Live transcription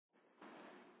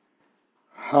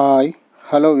Hi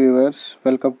hello viewers,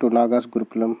 welcome to Nagas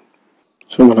గురుకులం.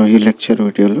 So మనం ఈ లెక్చర్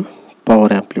వీడియోలో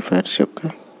పవర్ యాంప్లిఫైర్స్ యొక్క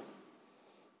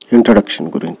ఇంట్రడక్షన్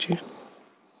గురించి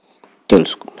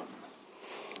తెలుసుకుందాం.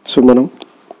 సో మనం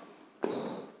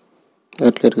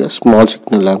రెగ్యులర్గా small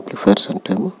signal amplifiers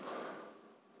అంటేమో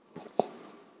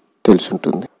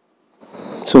తెలుసుంటుంది.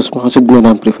 So small signal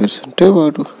amplifiers అంటే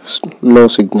వాడు లో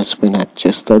సిగ్నల్స్ పైన యాక్ట్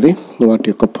చేస్తుంది. వాటి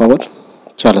యొక్క పవర్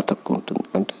చాలా తక్కువ ఉంటుంది,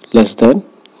 అంటే లెస్ దాన్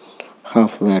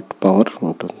 ½ వాట్ పవర్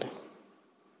ఉంటుంది.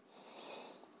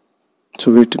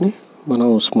 సో వీటిని మనం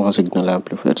స్మాల్ సిగ్నల్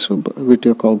యాంప్లిఫైర్స్, వీటి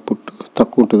యొక్క అవుట్పుట్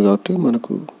తక్కువ ఉంటుంది కాబట్టి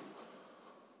మనకు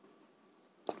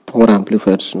పవర్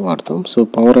యాంప్లిఫైర్స్ని వాడతాం. సో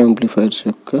పవర్ యాంప్లిఫైర్స్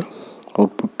యొక్క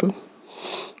అవుట్పుట్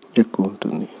ఎక్కువ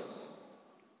ఉంటుంది.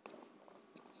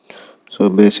 సో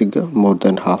బేసిక్గా మోర్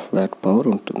దెన్ ½ వాట్ పవర్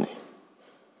ఉంటుంది.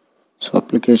 సో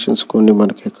అప్లికేషన్స్ కొన్ని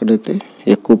మనకి ఎక్కడైతే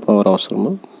ఎక్కువ పవర్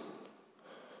అవసరమో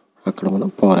అక్కడ మనం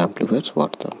పవర్ యాంప్లిఫైర్స్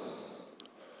వాడతాం.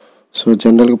 సో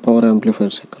జనరల్గా పవర్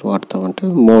యాంప్లిఫైర్స్ ఎక్కడ వాడతామంటే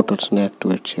మోటార్స్ని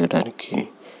యాక్టివేట్ చేయడానికి,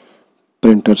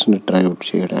 ప్రింటర్స్ని డ్రైవ్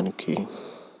చేయడానికి,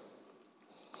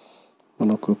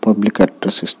 మనకు public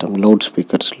address system, loud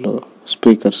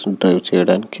స్పీకర్స్ని drive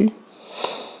చేయడానికి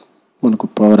మనకు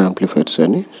పవర్ యాంప్లిఫైర్స్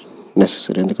అని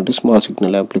నెసెసరీ. ఎందుకంటే స్మాల్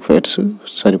సిగ్నల్ యాంప్లిఫైర్స్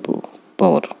సరిపోవు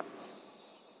పవర్.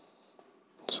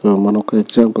 సో మనం ఒక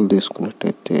ఎగ్జాంపుల్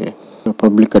తీసుకున్నట్టయితే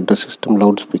public address system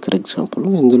loud speaker example.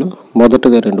 ఇందులో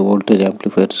మొదటగా 2 వోల్టేజ్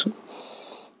యాంప్లిఫైర్స్,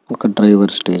 ఒక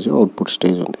డ్రైవర్ స్టేజ్, అవుట్పుట్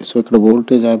స్టేజ్ ఉంది. సో ఇక్కడ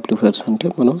వోల్టేజ్ యాంప్లిఫైర్స్ అంటే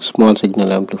మనం స్మాల్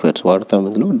సిగ్నల్ యాంప్లిఫైర్స్ వాడతాం.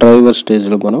 ఇందులో డ్రైవర్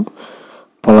స్టేజ్లో మనం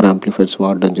పవర్ యాంప్లిఫైర్స్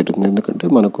వాడడం జరుగుతుంది. ఎందుకంటే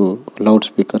మనకు లౌడ్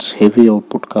స్పీకర్స్ హెవీ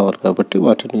అవుట్పుట్ కావాలి కాబట్టి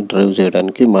వాటిని డ్రైవ్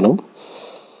చేయడానికి మనం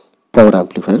పవర్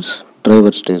యాంప్లిఫైర్స్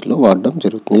డ్రైవర్ స్టేజ్లో వాడడం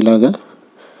జరుగుతుంది. ఇలాగా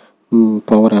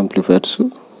పవర్ యాంప్లిఫైర్స్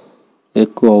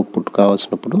ఎక్కువ అవుట్పుట్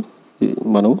కావాల్సినప్పుడు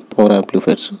మనం పవర్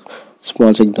యాంప్లిఫైర్స్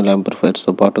స్మాల్ సిగ్నల్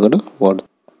యాంప్లిఫైర్స్తో పాటు కూడా వాడు.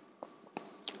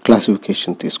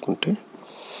 క్లాసిఫికేషన్ తీసుకుంటే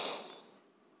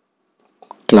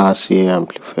క్లాస్ ఏ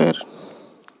amplifier,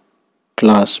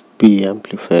 class B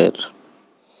amplifier,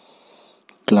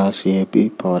 class AB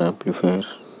power amplifier,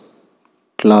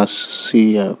 class C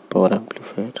power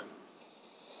amplifier,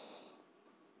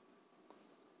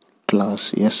 class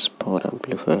yes power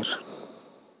amplifier,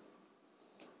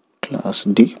 class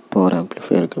D power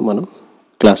యాంప్లిఫైర్గా మనం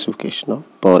క్లాసిఫికేషన్ ఆఫ్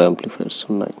పవర్ యాంప్లిఫైర్స్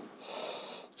ఉన్నాయి.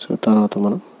 So తర్వాత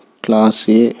మనం క్లాస్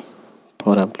ఏ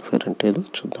power amplifier అంటే ఏదో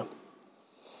చూద్దాం.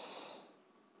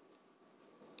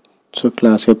 సో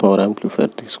క్లాస్ ఏ power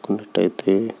amplifier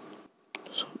తీసుకున్నట్టయితే,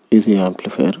 so ఇది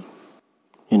amplifier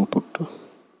input,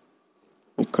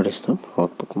 ఇక్కడ ఇస్తాం,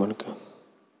 అవుట్పుట్ మనకి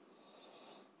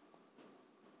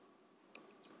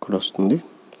ఇక్కడ వస్తుంది.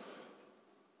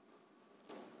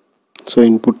 So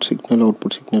input signal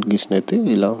output signal గీసినైతే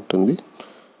ఇలా ఉంటుంది.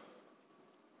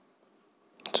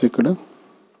 సో ఇక్కడ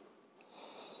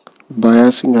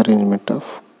biasing arrangement of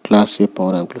class A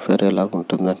power amplifier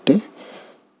ఎలాగుంటుందంటే,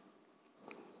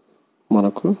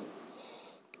 మనకు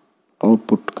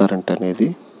అవుట్పుట్ కరెంట్ అనేది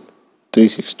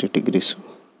 360 degrees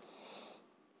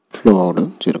ఫ్లో అవడం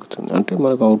జరుగుతుంది. అంటే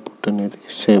మనకు అవుట్పుట్ అనేది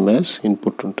సేమ్ యాజ్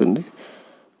ఇన్పుట్ ఉంటుంది.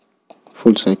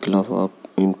 ఫుల్ సైకిల్ ఆఫ్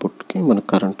ఇన్పుట్కి మనకు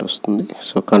కరెంట్ వస్తుంది.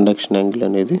 సో కండక్షన్ యాంగిల్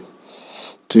అనేది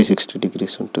 360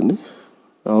 degrees ఉంటుంది.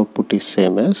 Output is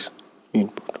same as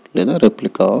input లేదా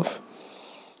replica of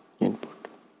input.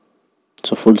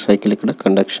 So full cycle ఇక్కడ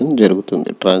కండక్షన్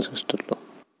జరుగుతుంది ట్రాన్సిస్టర్లో.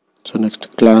 So next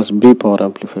class B power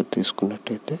amplifier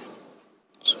తీసుకున్నట్టయితే,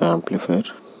 so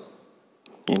amplifier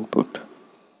input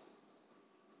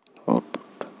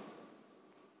output.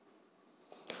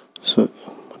 So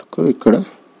మనకు ఇక్కడ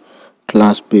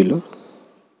క్లాస్ బిలో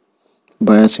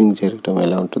బయాసింగ్ జరగడం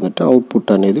ఎలా ఉంటుందంటే,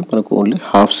 అవుట్పుట్ అనేది మనకు ఓన్లీ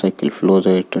 ½ సైకిల్ ఫ్లో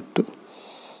అయ్యేటట్టు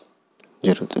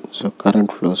జరుగుతుంది. So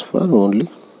current flows for only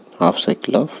 ½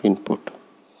 cycle of input.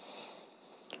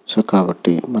 So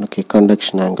కాబట్టి మనకి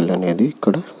కండక్షన్ యాంగిల్ అనేది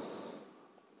ఇక్కడ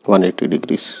 180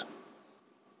 degrees.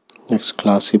 Next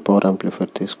class C power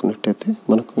amplifier తీసుకున్నట్టయితే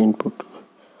మనకు ఇన్పుట్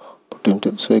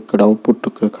ఉంటుంది. సో ఇక్కడ అవుట్పుట్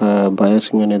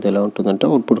బయాసింగ్ అనేది ఎలా ఉంటుందంటే,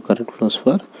 output current flows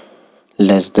for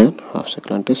less than ½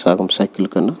 cycle, అంటే సగం సైకిల్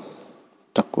కన్నా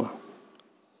తక్కువ.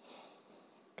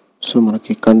 సో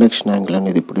మనకి కండక్షన్ యాంగిల్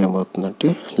అనేది ఇప్పుడు ఏమవుతుందంటే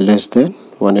లెస్ దెన్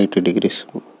 180 degrees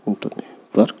ఉంటుంది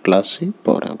for class C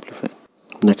power amplifier.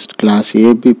 Next class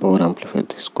AB power amplifier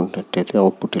తీసుకున్నట్టయితే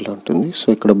అవుట్పుట్ ఇలా ఉంటుంది. సో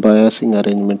ఇక్కడ బయాసింగ్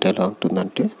అరేంజ్మెంట్ ఎలా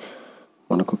ఉంటుందంటే,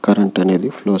 మనకు కరెంట్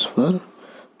అనేది flows for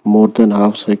more than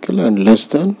 ½ cycle and less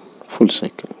than full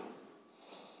cycle.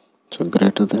 So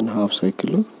greater than ½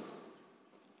 cycle,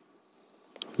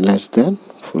 less than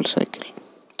full cycle.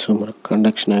 So మనకు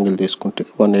conduction angle తీసుకుంటే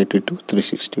 180 to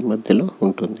 360 మధ్యలో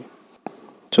ఉంటుంది.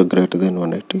 So greater than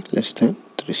 180, less than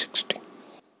 360.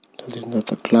 దీని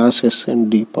తర్వాత class yes and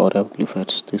D power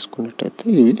amplifiers తీసుకున్నట్టయితే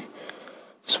ఇవి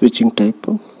switching type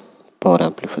power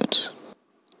amplifiers.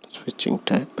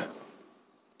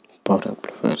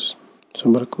 So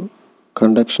మనకు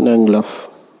conduction angle of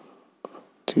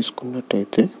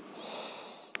తీసుకున్నట్టయితే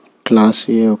క్లాస్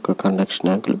ఏ యొక్క conduction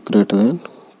angle greater than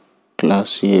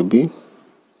class AB,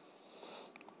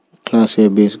 class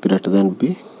AB is greater than b,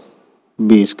 b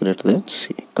is greater than c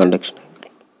conduction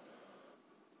angle.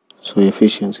 So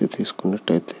efficiency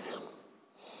తీసుకున్నట్టయితే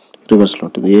రివర్స్లో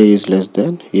ఉంటుంది. ఏ is less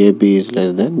than, AB is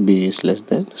less than, B is less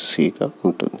than సిగా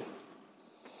ఉంటుంది.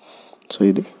 So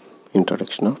ఇది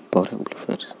introduction of power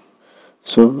amplifiers.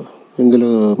 So ఇందులో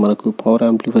మనకు power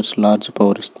amplifiers large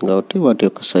power ఇస్తుంది కాబట్టి వాటి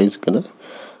యొక్క సైజ్ కన్నా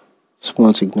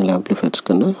స్మాల్ సిగ్నల్ యాంప్లిఫైర్స్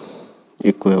కన్నా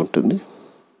ఎక్కువే ఉంటుంది.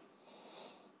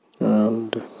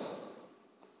 అండ్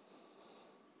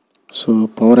సో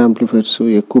పవర్ యాంప్లిఫైర్స్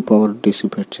ఎక్కువ పవర్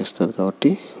డిసిపేట్ చేస్తుంది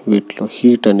కాబట్టి వీటిలో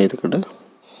హీట్ అనేది కూడా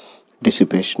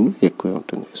డిసిపేషన్ ఎక్కువే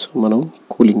ఉంటుంది. సో మనం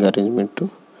కూలింగ్ అరేంజ్మెంట్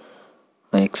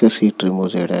ఆ ఎక్సెస్ హీట్ రిమూవ్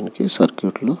చేయడానికి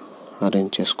సర్క్యూట్లో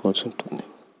అరేంజ్ చేసుకోవాల్సి ఉంటుంది.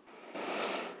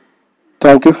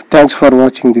 Thanks for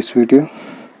watching this video.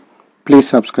 Please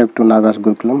subscribe to NAGA'S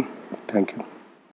Gurukulam. Thank you.